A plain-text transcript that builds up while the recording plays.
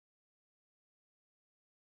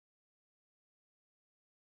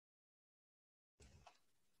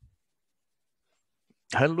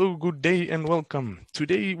Hello, good day and welcome.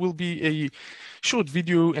 Today will be a short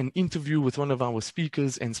video and interview with one of our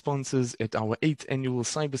speakers and sponsors at our 8th annual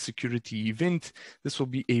cybersecurity event. This will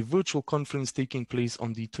be a virtual conference taking place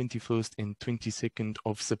on the 21st and 22nd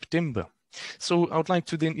of September. So I would like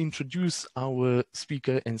to then introduce our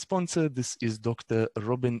speaker and sponsor. This is Dr.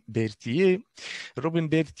 Robin Berthier. Robin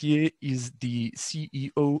Berthier is the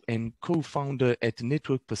CEO and co-founder at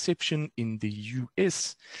Network Perception in the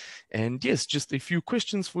US. And yes, just a few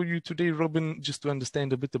questions for you today, Robin, just to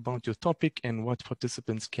understand a bit about your topic and what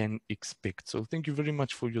participants can expect. So thank you very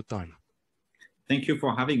much for your time. Thank you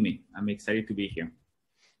for having me. I'm excited to be here.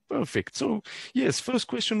 Perfect. So yes, first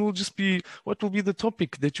question will just be, what will be the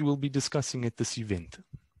topic that you will be discussing at this event?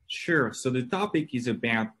 Sure. So the topic is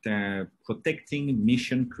about protecting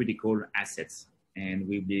mission critical assets. And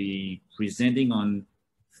we'll be presenting on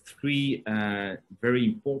three very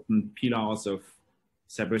important pillars of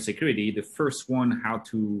cybersecurity. The first one, how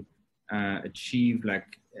to achieve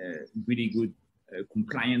really good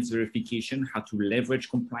compliance verification, how to leverage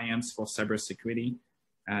compliance for cybersecurity.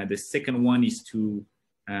 The second one is to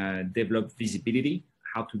develop visibility,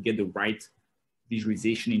 how to get the right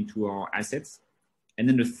visualization into our assets. And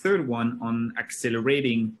then the third one on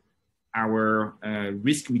accelerating our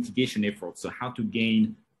risk mitigation efforts. So how to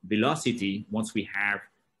gain velocity once we have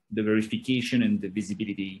the verification and the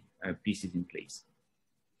visibility pieces in place.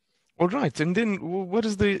 All right. And then what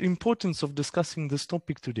is the importance of discussing this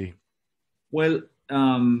topic today? Well,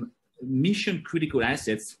 mission critical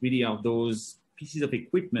assets really are those pieces of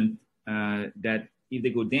equipment that if they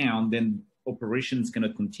go down, then operations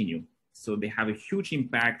cannot continue. So they have a huge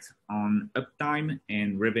impact on uptime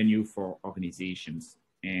and revenue for organizations.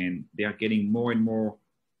 And they are getting more and more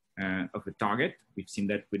of a target. We've seen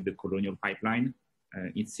that with the Colonial Pipeline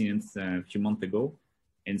incident a few months ago.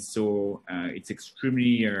 And so it's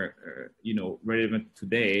extremely relevant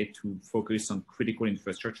today to focus on critical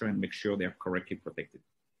infrastructure and make sure they are correctly protected.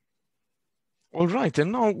 All right.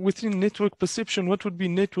 And now within network perception, what would be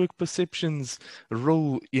network perception's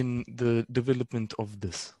role in the development of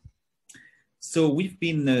this? So we've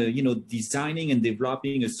been, designing and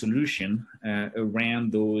developing a solution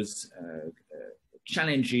around those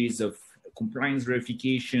challenges of compliance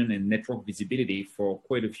verification and network visibility for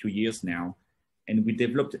quite a few years now. And we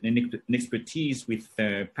developed an expertise with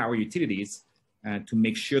power utilities to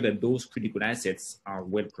make sure that those critical assets are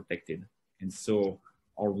well protected. And so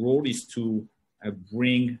our role is to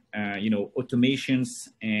bring, automations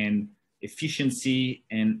and efficiency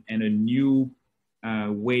and a new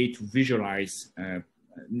way to visualize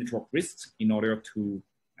network risks in order to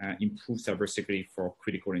improve cybersecurity for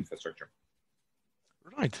critical infrastructure.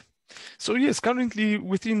 Right. So yes, currently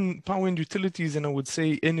within power and utilities, and I would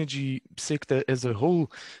say energy sector as a whole,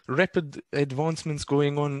 rapid advancements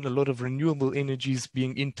going on, a lot of renewable energies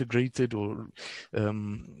being integrated, or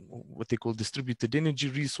what they call distributed energy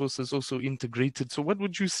resources also integrated. So what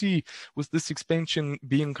would you see with this expansion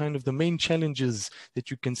being kind of the main challenges that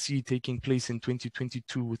you can see taking place in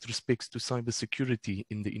 2022 with respects to cybersecurity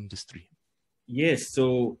in the industry? Yes,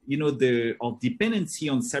 so our dependency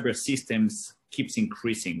on cyber systems keeps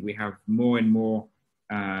increasing. We have more and more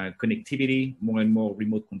connectivity, more and more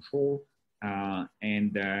remote control,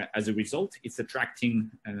 and as a result, it's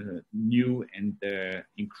attracting new and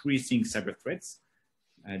increasing cyber threats.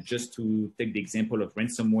 Just to take the example of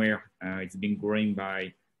ransomware, it's been growing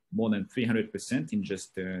by more than 300% in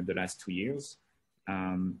just the last 2 years.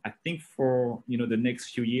 I think for the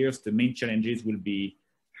next few years, the main challenges will be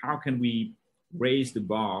how can we raise the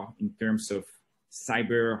bar in terms of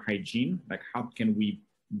cyber hygiene, like how can we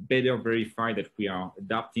better verify that we are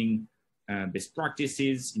adopting best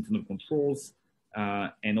practices, internal controls,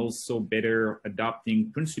 and also better adopting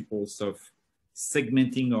principles of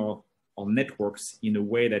segmenting our networks in a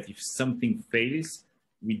way that if something fails,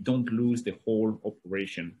 we don't lose the whole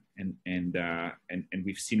operation. And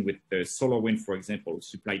we've seen with the SolarWinds, for example,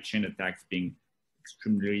 supply chain attacks being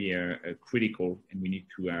extremely critical, and we need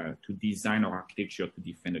to design our architecture to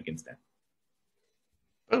defend against that.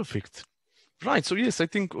 Perfect. Right. So yes, I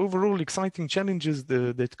think overall exciting challenges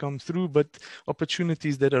that come through, but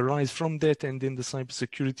opportunities that arise from that, and then the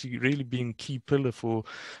cybersecurity really being key pillar for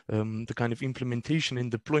the kind of implementation and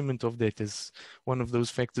deployment of that as one of those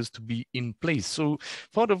factors to be in place. So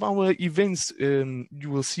part of our events, you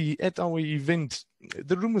will see at our event,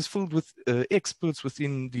 the room is filled with experts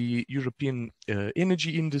within the European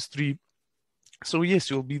energy industry. So yes,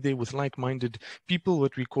 you'll be there with like-minded people,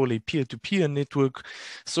 what we call a peer-to-peer network.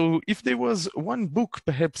 So if there was one book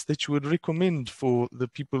perhaps that you would recommend for the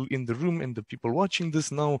people in the room and the people watching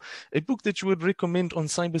this now, a book that you would recommend on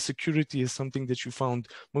cybersecurity is something that you found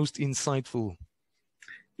most insightful.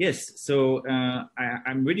 Yes, so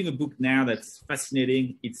I'm reading a book now that's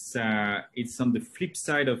fascinating. It's on the flip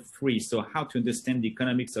side of free, so how to understand the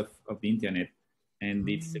economics of the internet, and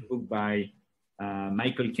it's a book by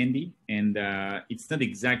Michael Kendi, and it's not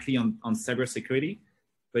exactly on cybersecurity,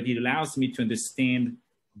 but it allows me to understand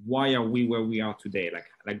why are we where we are today,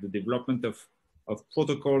 like the development of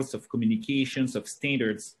protocols, of communications, of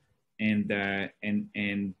standards, and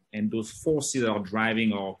those forces are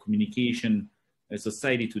driving our communication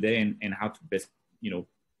society today, and how to best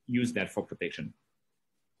use that for protection.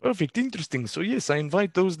 Perfect. Interesting. So yes, I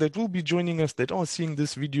invite those that will be joining us that are seeing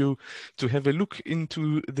this video to have a look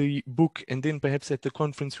into the book, and then perhaps at the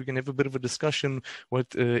conference we can have a bit of a discussion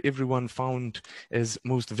what everyone found as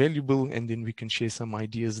most valuable, and then we can share some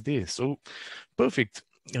ideas there. So perfect.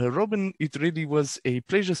 Robin, it really was a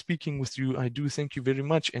pleasure speaking with you. I do thank you very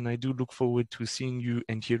much, and I do look forward to seeing you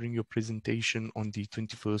and hearing your presentation on the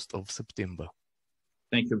 21st of September.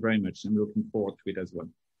 Thank you very much. I'm looking forward to it as well.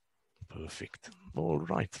 Perfect. All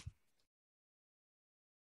right.